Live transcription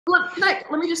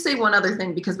Let me just say one other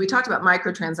thing, because we talked about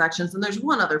microtransactions, and there's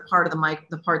one other part of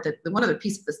one other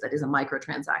piece of this that is a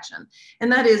microtransaction,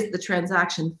 and that is the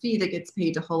transaction fee that gets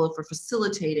paid to Holo for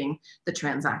facilitating the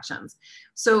transactions.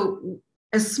 So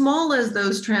as small as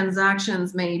those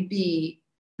transactions may be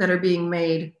that are being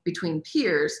made between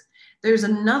peers, there's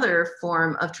another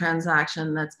form of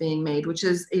transaction that's being made, which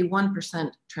is a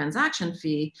 1% transaction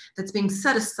fee that's being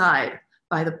set aside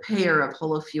by the payer of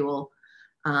HoloFuel.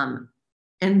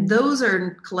 And those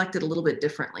are collected a little bit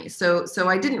differently. So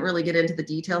I didn't really get into the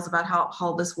details about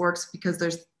how this works, because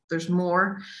there's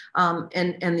more.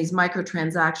 And these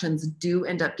microtransactions do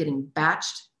end up getting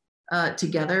batched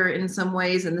together in some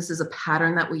ways. And this is a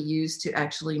pattern that we use to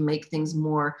actually make things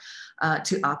more,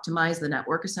 to optimize the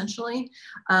network, essentially.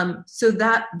 So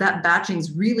that batching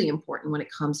is really important when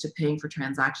it comes to paying for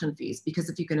transaction fees, because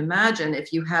if you can imagine,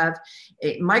 if you have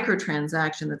a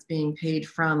microtransaction that's being paid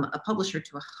from a publisher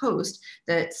to a host,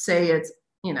 that say it's,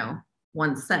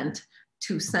 1 cent,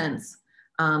 2 cents,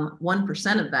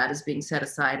 1% of that is being set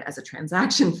aside as a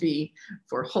transaction fee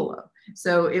for Holo.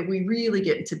 So we really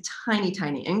get into tiny,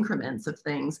 tiny increments of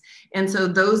things. And so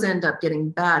those end up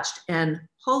getting batched, and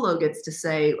Holo gets to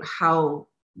say how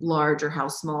large or how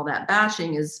small that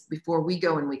batching is before we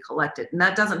go and we collect it. And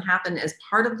that doesn't happen as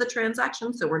part of the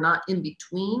transaction. So we're not in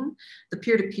between the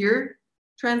peer-to-peer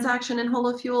transaction in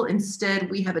HoloFuel. Instead,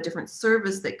 we have a different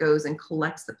service that goes and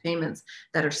collects the payments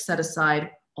that are set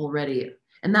aside already.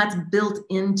 And that's built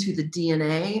into the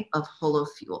DNA of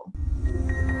HoloFuel.